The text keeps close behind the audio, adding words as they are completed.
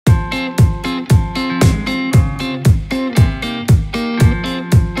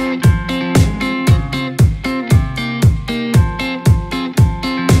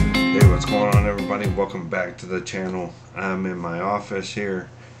back to the channel. I'm in my office here,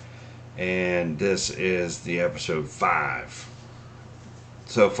 and this is the episode 5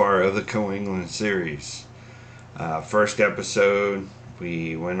 so far of the Co-England series. First episode,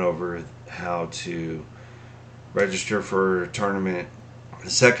 we went over how to register for a tournament. The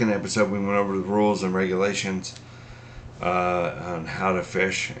second episode, we went over the rules and regulations on how to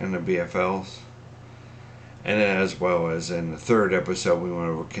fish in the BFLs. And then, as well as in the third episode, we went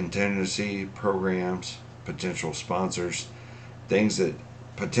over contingency programs, potential sponsors, things that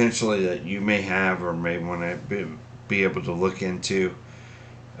potentially that you may have or may want to be able to look into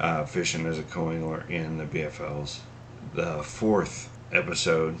fishing as a co-angler in the BFLs. The fourth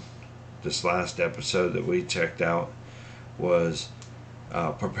episode, this last episode that we checked out, was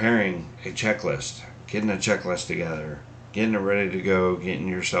preparing a checklist, getting a checklist together, getting it ready to go, getting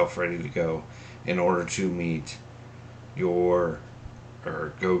yourself ready to go in order to meet your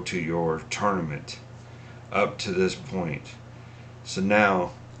or go to your tournament up to this point. So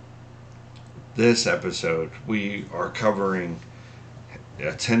now, this episode, we are covering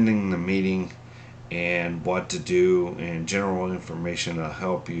attending the meeting and what to do and general information to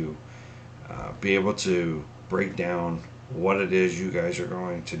help you be able to break down what it is you guys are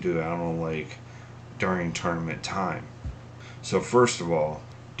going to do out on the lake during tournament time. So first of all,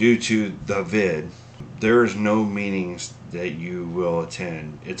 due to the vid, there is no meetings that you will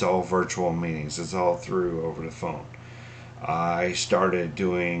attend. It's all virtual meetings. It's all through over the phone. I started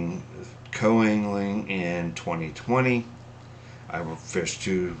doing co-angling in 2020. I fished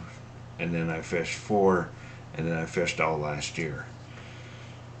 2, and then I fished 4, and then I fished all last year.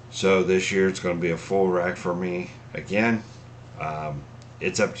 So this year it's going to be a full rack for me again.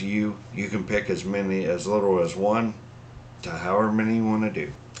 It's up to you. You can pick as little as 1 to however many you want to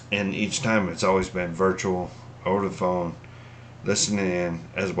do. And each time it's always been virtual, over the phone, listening in,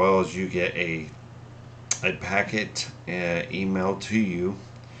 as well as you get a packet emailed to you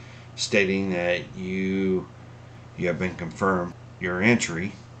stating that you have been confirmed your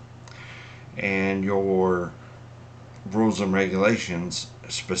entry, and your rules and regulations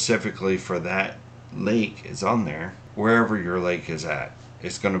specifically for that lake is on there. Wherever your lake is at,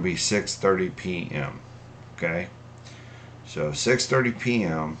 it's going to be 6:30 p.m. Okay? So 6:30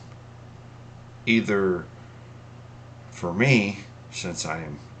 p.m. either for me, since I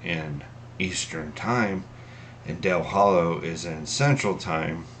am in Eastern time and Dale Hollow is in Central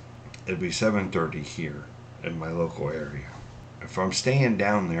time, it'd be 7:30 here in my local area. If I'm staying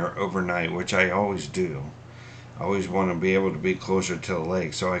down there overnight, which I always do, I always want to be able to be closer to the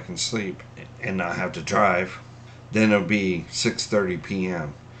lake so I can sleep and not have to drive, then it'll be 6:30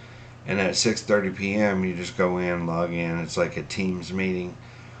 p.m. And at 6:30 p.m. you just go in, log in. It's like a Teams meeting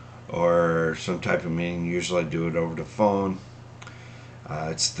or some type of meeting. Usually I do it over the phone.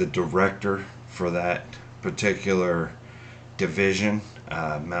 It's the director for that particular division,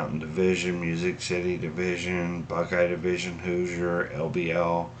 Mountain Division, Music City Division, Buckeye Division, Hoosier,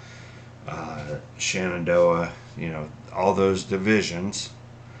 LBL, Shenandoah, all those divisions.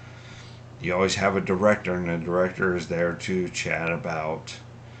 You always have a director, and the director is there to chat about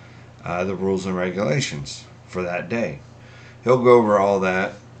the rules and regulations for that day. He'll go over all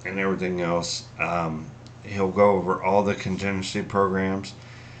that and everything else. He'll go over all the contingency programs.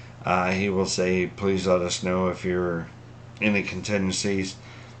 He will say, please let us know if you're any contingencies.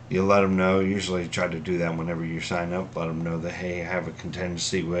 You let them know. Usually try to do that whenever you sign up. Let them know that, hey, I have a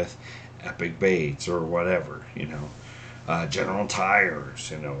contingency with Epic Baits or whatever, General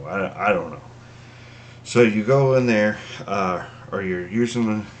Tires, I don't know. So you go in there, or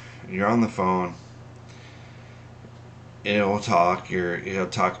you're on the phone. He'll talk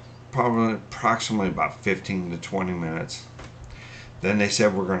probably approximately about 15 to 20 minutes. Then they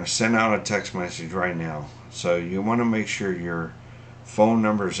said, we're going to send out a text message right now. So you want to make sure your phone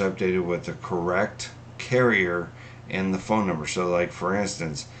number is updated with the correct carrier and the phone number. So like, for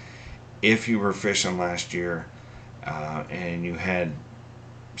instance, if you were fishing last year and you had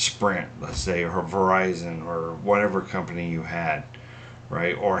Sprint, let's say, or Verizon, or whatever company you had,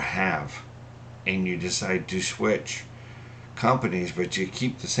 right, or have, and you decide to switch companies, but you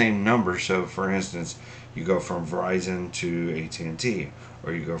keep the same number. So for instance, you go from Verizon to AT&T,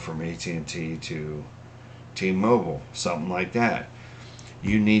 or you go from AT&T to T-Mobile, something like that.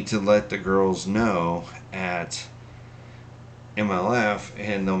 You need to let the girls know at MLF,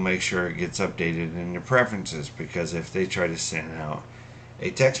 and they'll make sure it gets updated in your preferences, because if they try to send out a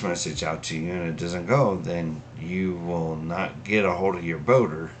text message out to you and it doesn't go, then you will not get a hold of your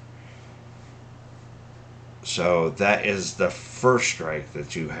boater. So that is the first strike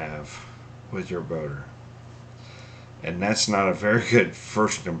that you have with your boater. And that's not a very good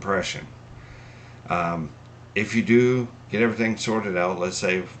first impression. if you do get everything sorted out, let's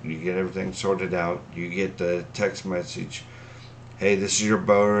say you get everything sorted out, you get the text message, hey, this is your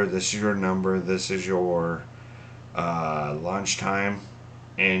boater, this is your number, this is your launch time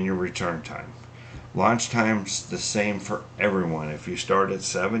and your return time. Launch time's the same for everyone. If you start at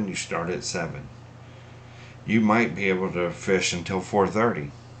 7, you start at 7. You might be able to fish until 4:30.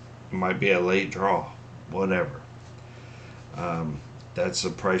 It might be a late draw, whatever. That's the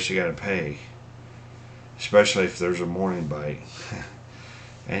price you got to pay, especially if there's a morning bite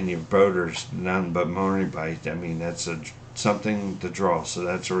and your boater's none but morning bite. I mean, that's something to draw. So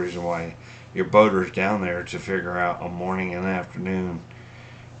that's the reason why your boater's down there, to figure out a morning and afternoon,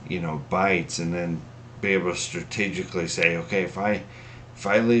 bites, and then be able to strategically say, okay, if I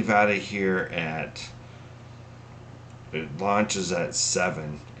leave out of here it launches at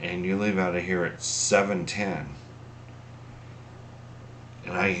 7 and you leave out of here at 7:10,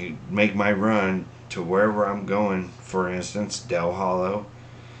 and I make my run to wherever I'm going, for instance, Del Hollow,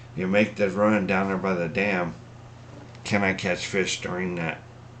 you make the run down there by the dam, can I catch fish during that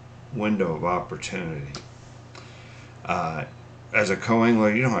window of opportunity? As a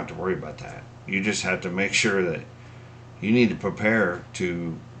co-angler, you don't have to worry about that. You just have to make sure that you need to prepare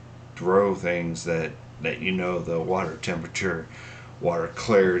to throw things that the water temperature, water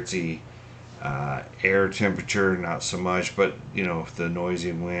clarity, air temperature, not so much, but the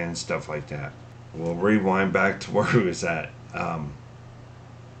noisy wind, stuff like that. We'll rewind back to where we was at.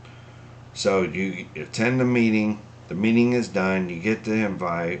 So you attend the meeting. The meeting is done. You get the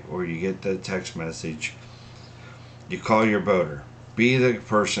invite or you get the text message. You call your boater. Be the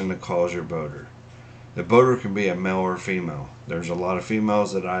person that calls your boater. The boater can be a male or female. There's a lot of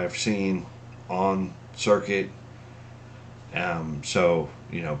females that I've seen on circuit. So,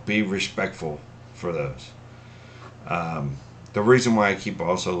 be respectful for those. The reason why I keep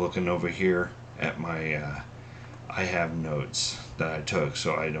also looking over here at my, I have notes that I took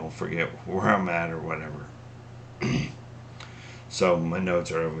so I don't forget where I'm at or whatever. So my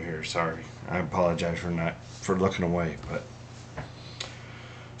notes are over here. Sorry, I apologize for looking away. But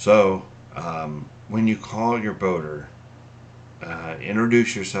so when you call your boater,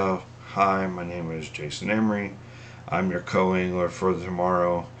 introduce yourself. Hi, my name is Jason Emery. I'm your co-angler for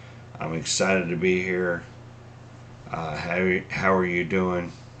tomorrow. I'm excited to be here. How are you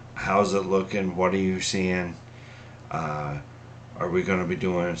doing? How's it looking? What are you seeing? Are we going to be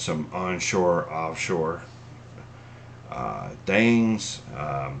doing some onshore, offshore things?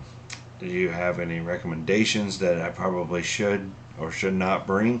 Do you have any recommendations that I probably should or should not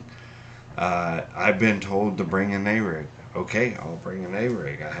bring? I've been told to bring an A-rig. Okay, I'll bring an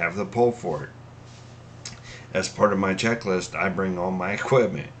A-rig. I have the pole for it. As part of my checklist, I bring all my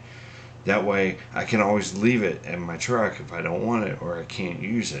equipment. That way, I can always leave it in my truck if I don't want it or I can't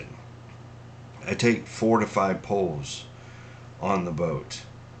use it. I take 4 to 5 poles on the boat.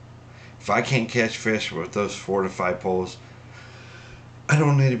 If I can't catch fish with those 4 to 5 poles, I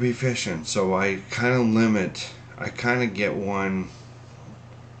don't need to be fishing. So I kind of limit. I kind of get one.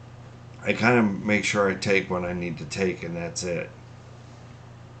 I kind of make sure I take what I need to take, and that's it.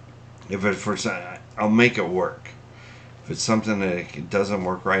 If it's for something, I'll make it work. If it's something that it doesn't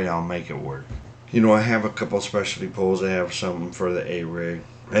work right, I'll make it work. I have a couple specialty poles. I have something for the A-rig.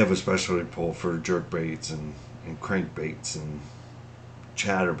 I have a specialty pole for jerk baits and crankbaits and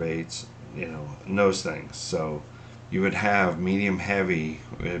chatterbaits, and those things. So you would have medium heavy,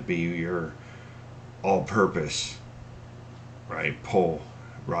 would be your all-purpose, right, pole,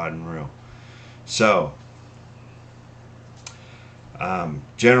 rod and reel. So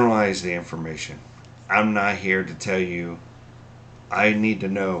generalize the information. I'm not here to tell you. I need to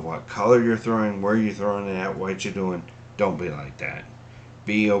know what color you're throwing, where you're throwing it at, what you're doing. Don't be like that.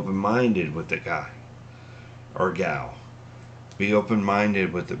 Be open-minded with the guy or gal. Be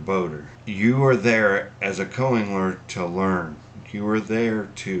open-minded with the boater. You are there as a co-angler to learn. You are there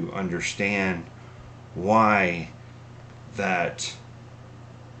to understand why that,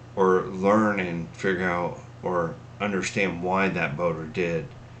 or learn and figure out or understand why that boater did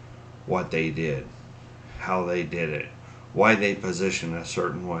what they did, how they did it, why they position a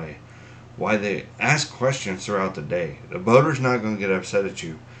certain way, why they ask questions throughout the day. The boater's not going to get upset at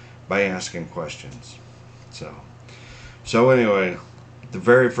you by asking questions. So anyway, the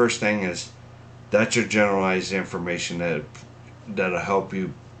very first thing is that's your generalized information that'll help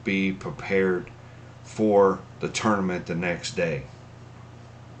you be prepared for the tournament the next day.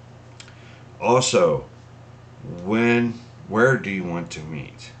 Also, where do you want to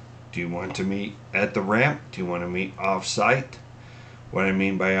meet? Do you want to meet at the ramp? Do you want to meet off-site? What I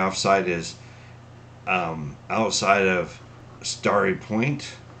mean by off-site is outside of Starry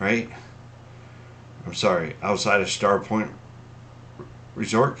Point, right? I'm sorry, outside of Star Point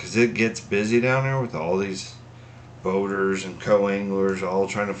Resort, because it gets busy down there with all these boaters and co-anglers all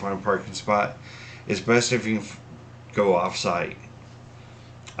trying to find a parking spot. It's best if you can go off-site.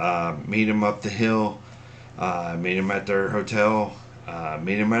 Meet them up the hill. Meet them at their hotel.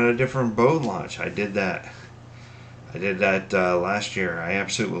 Meet them at a different boat launch. I did that. Last year. I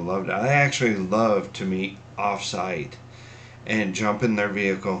absolutely loved it. I actually love to meet off-site and jump in their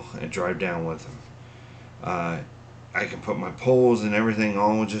vehicle and drive down with them. I can put my poles and everything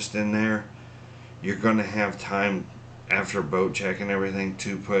all just in there. You're going to have time after boat check and everything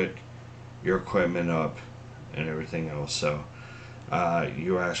to put your equipment up and everything else. So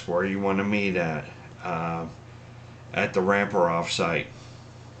you ask where you want to meet at the ramp or off site.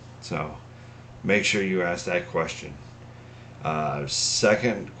 So make sure you ask that question.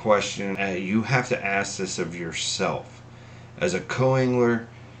 Second question, you have to ask this of yourself. As a co-angler,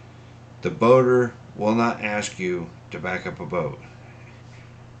 the boater will not ask you to back up a boat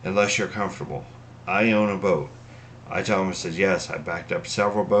unless you're comfortable. I own a boat. I tell him, I said, yes, I backed up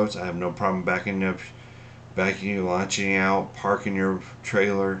several boats. I have no problem backing you, launching out, parking your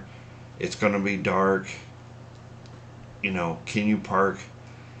trailer. It's going to be dark. Can you park?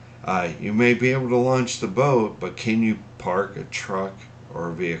 You may be able to launch the boat, but can you park a truck or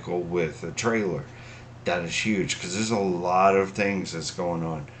a vehicle with a trailer? That is huge, because there's a lot of things that's going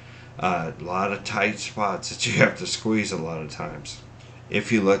on. A lot of tight spots that you have to squeeze a lot of times.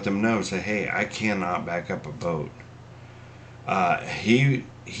 If you let them know, say, hey, I cannot back up a boat.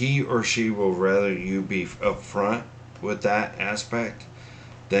 He or she will rather you be upfront with that aspect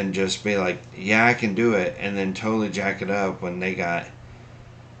than just be like, yeah, I can do it, and then totally jack it up when they got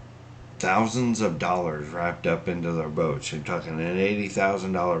thousands of dollars wrapped up into their boats. You're talking an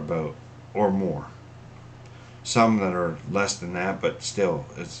 $80,000 boat or more. Some that are less than that, but still,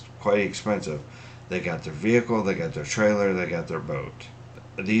 it's quite expensive. They got their vehicle, they got their trailer, they got their boat.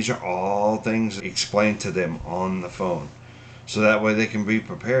 These are all things explained to them on the phone, so that way they can be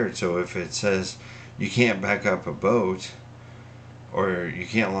prepared. So if it says you can't back up a boat, or you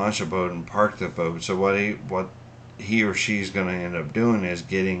can't launch a boat and park the boat, so what he or she's going to end up doing is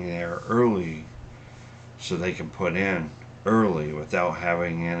getting there early, so they can put in early without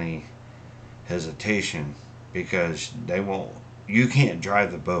having any hesitation, because you can't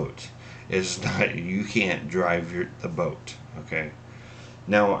drive the boat. It's not, you can't drive the boat, okay?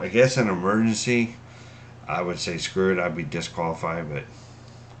 Now, I guess an emergency, I would say screw it, I'd be disqualified, but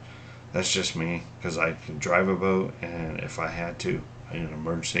that's just me, because I can drive a boat, and if I had to, in an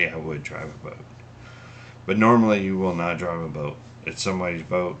emergency, I would drive a boat. But normally, you will not drive a boat. It's somebody's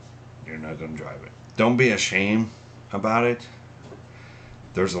boat, you're not going to drive it. Don't be ashamed about it.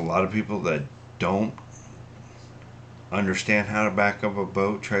 There's a lot of people that don't understand how to back up a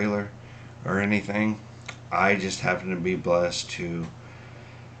boat, trailer, or anything. I just happen to be blessed to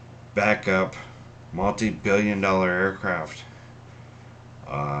back up multi-billion-dollar aircraft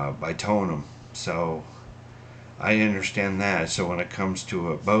by towing them. So I understand that. So when it comes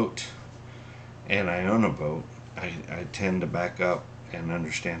to a boat, and I own a boat, I tend to back up and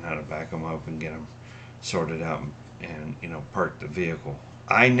understand how to back them up and get them sorted out and park the vehicle.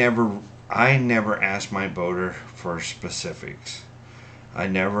 I never ask my boater for specifics. I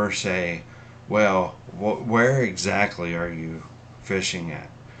never say, well, where exactly are you fishing at?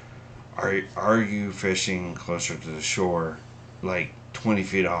 Are you fishing closer to the shore, like 20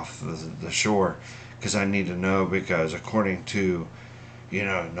 feet off the shore? Because I need to know, because according to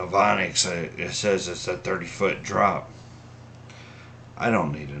Novonics, it says it's a 30-foot drop. I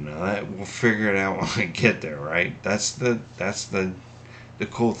don't need to know that. We'll figure it out when we get there, right? That's the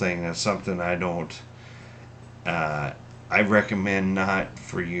cool thing. That's something I don't. I recommend not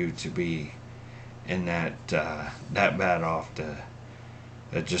for you to be in that bad off to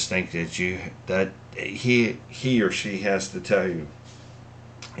just think that he or she has to tell you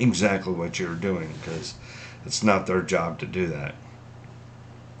exactly what you're doing, because it's not their job to do that.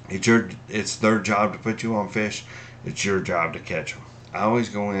 It's their job to put you on fish. It's your job to catch them. I always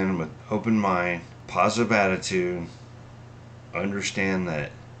go in with open mind, positive attitude, understand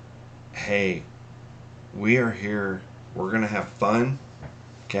that, hey, we are here, we're going to have fun,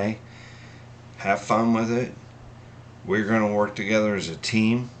 okay? Have fun with it. We're going to work together as a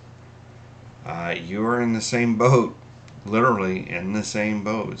team. You are in the same boat, literally in the same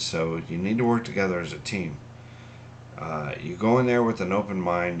boat, so you need to work together as a team. You go in there with an open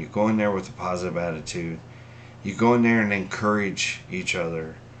mind, you go in there with a positive attitude, you go in there and encourage each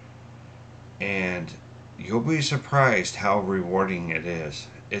other, and you'll be surprised how rewarding it is.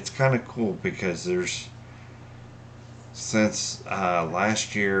 It's kind of cool, because since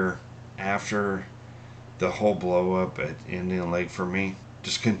last year, after the whole blow up at Indian Lake for me.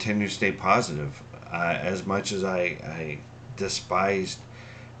 Just continue to stay positive. As much as I despised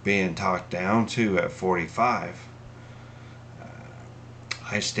being talked down to at 45,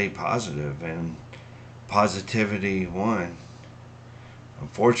 I stay positive, and positivity won.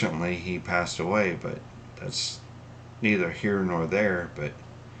 Unfortunately, he passed away, but that's neither here nor there. But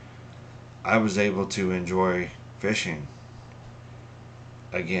I was able to enjoy fishing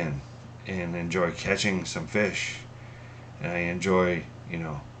again and enjoy catching some fish, and I enjoy,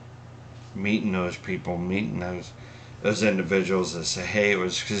 meeting those people, meeting those individuals that say, hey, it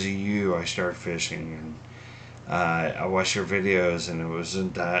was because of you I started fishing, and I watched your videos and it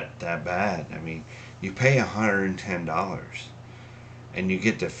wasn't that bad. I mean, you pay $110 and you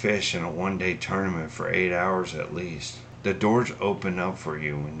get to fish in a one-day tournament for 8 hours at least. The doors open up for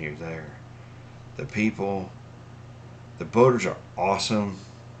you when you're there. The people, the boaters are awesome.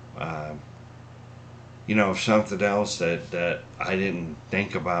 Something else that I didn't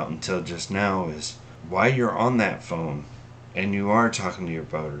think about until just now is, while you're on that phone and you are talking to your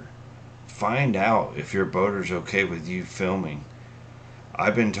boater, find out if your boater's okay with you filming.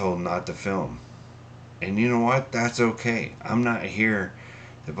 I've been told not to film. And you know what? That's okay. I'm not here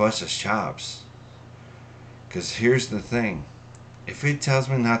to bust his chops. Because here's the thing. If he tells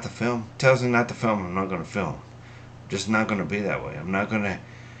me not to film, I'm not going to film. I'm just not going to be that way. I'm not going to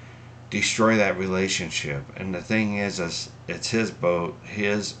destroy that relationship. And the thing is it's his boat.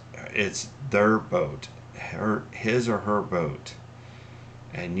 It's their boat. His or her boat.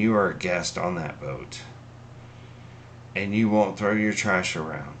 And you are a guest on that boat. And you won't throw your trash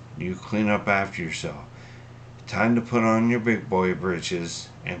around. You clean up after yourself. Time to put on your big boy britches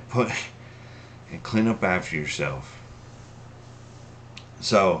and clean up after yourself.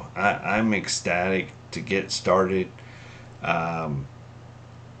 So I'm ecstatic to get started. I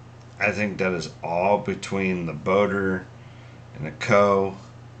think that is all between the boater and the co.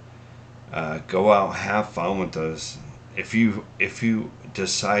 Go out, have fun with those. If you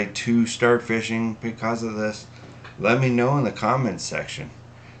decide to start fishing because of this, let me know in the comments section.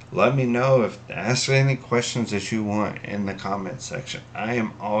 Let me know, ask any questions that you want in the comments section. I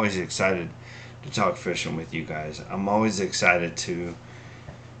am always excited to talk fishing with you guys. I'm always excited to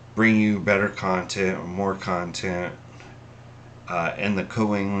bring you better content or more content in the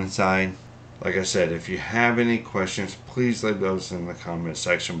co-angling side. Like I said, if you have any questions, please leave those in the comment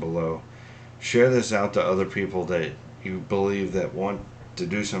section below. Share this out to other people that you believe that want to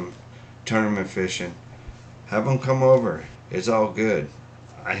do some tournament fishing. Have them come over. It's all good.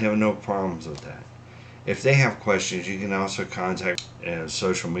 I have no problems with that. If they have questions, you can also contact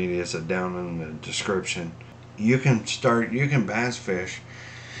social media. It's down in the description. You can bass fish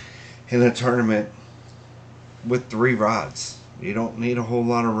in a tournament with 3 rods. You don't need a whole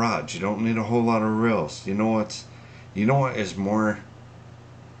lot of rods. You don't need a whole lot of reels. You know what's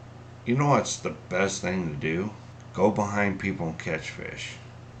the best thing to do? Go behind people and catch fish.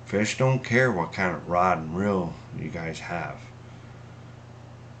 Fish don't care what kind of rod and reel you guys have.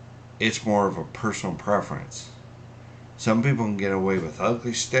 It's more of a personal preference. Some people can get away with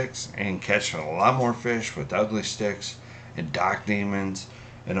ugly sticks and catch a lot more fish with ugly sticks and dock demons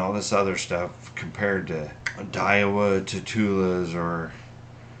and all this other stuff compared to Daiwa Tutulas or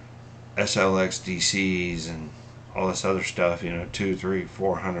SLX DCs and all this other stuff, $200, $300,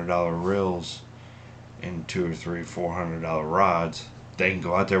 $400 reels and $200 or $300, $400 rods. They can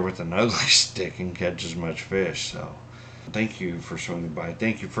go out there with an ugly stick and catch as much fish. So thank you for swinging by.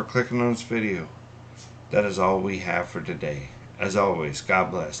 Thank you for clicking on this video. That is all we have for today. As always,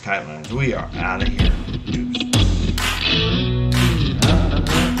 God bless. Tight lines. We are out of here. Deuce.